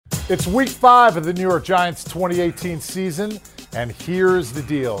It's week 5 of the New York Giants 2018 season, and here's the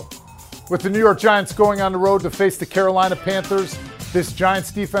deal. With the New York Giants going on the road to face the Carolina Panthers, this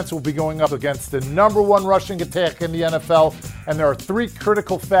Giants defense will be going up against the #1 rushing attack in the NFL, and there are 3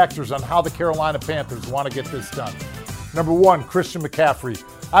 critical factors on how the Carolina Panthers want to get this done. Number 1, Christian McCaffrey.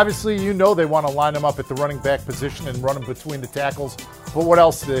 Obviously, you know they want to line him up at the running back position and run him between the tackles, but what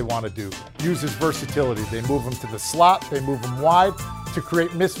else do they want to do? Use his versatility. They move him to the slot, they move him wide to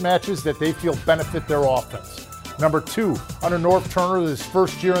create mismatches that they feel benefit their offense. Number 2, under Norv Turner, his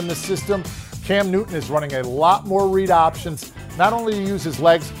first year in the system, Cam Newton is running a lot more read options, not only to use his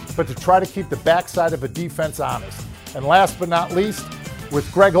legs, but to try to keep the backside of a defense honest. And last but not least, with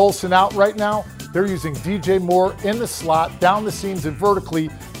Greg Olsen out right now, they're using DJ Moore in the slot, down the seams and vertically,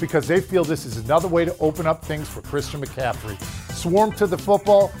 because they feel this is another way to open up things for Christian McCaffrey. Swarm to the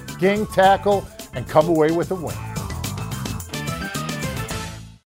football, gang tackle, and come away with a win.